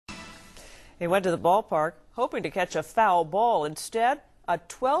He went to the ballpark hoping to catch a foul ball. Instead, a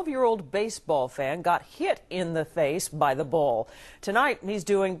 12-year-old baseball fan got hit in the face by the ball. Tonight, he's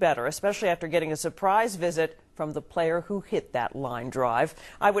doing better, especially after getting a surprise visit from the player who hit that line drive.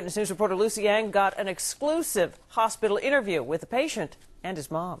 Eyewitness News reporter Lucy Yang got an exclusive hospital interview with the patient and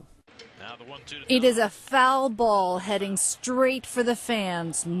his mom. It is a foul ball heading straight for the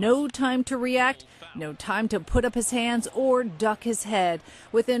fans. No time to react, no time to put up his hands or duck his head.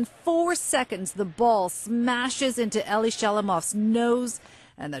 Within 4 seconds, the ball smashes into Eli Shalamov's nose,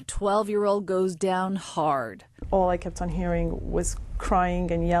 and the 12-year-old goes down hard. All I kept on hearing was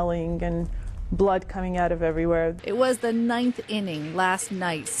crying and yelling and blood coming out of everywhere. It was the 9th inning last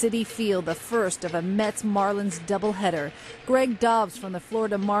night. Citi Field, the first of a Mets-Marlins doubleheader. Greg Dobbs from the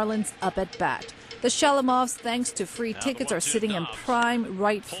Florida Marlins up at bat. The Shalamovs, thanks to free tickets, are sitting in prime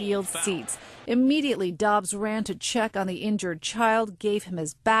right field seats. Immediately, Dobbs ran to check on the injured child, gave him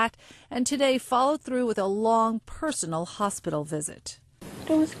his bat, and today followed through with a long personal hospital visit.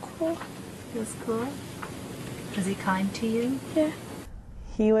 It was cool. It was cool? Was he kind to you? Yeah.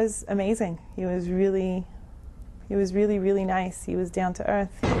 He was amazing. He was really, really nice. He was down to earth.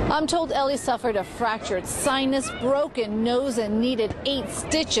 I'm told Ellie suffered a fractured sinus, broken nose, and needed 8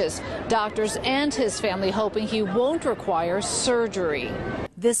 stitches. Doctors and his family hoping he won't require surgery.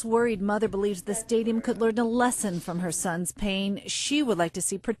 This worried mother believes the stadium could learn a lesson from her son's pain. She would like to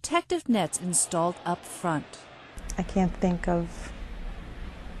see protective nets installed up front. I can't think of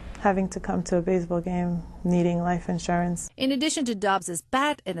having to come to a baseball game needing life insurance. In addition to Dobbs'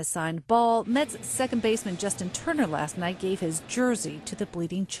 bat and a signed ball, Mets second baseman Justin Turner last night gave his jersey to the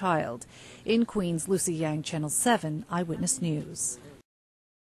bleeding child. In Queens, Lucy Yang, Channel 7 Eyewitness News.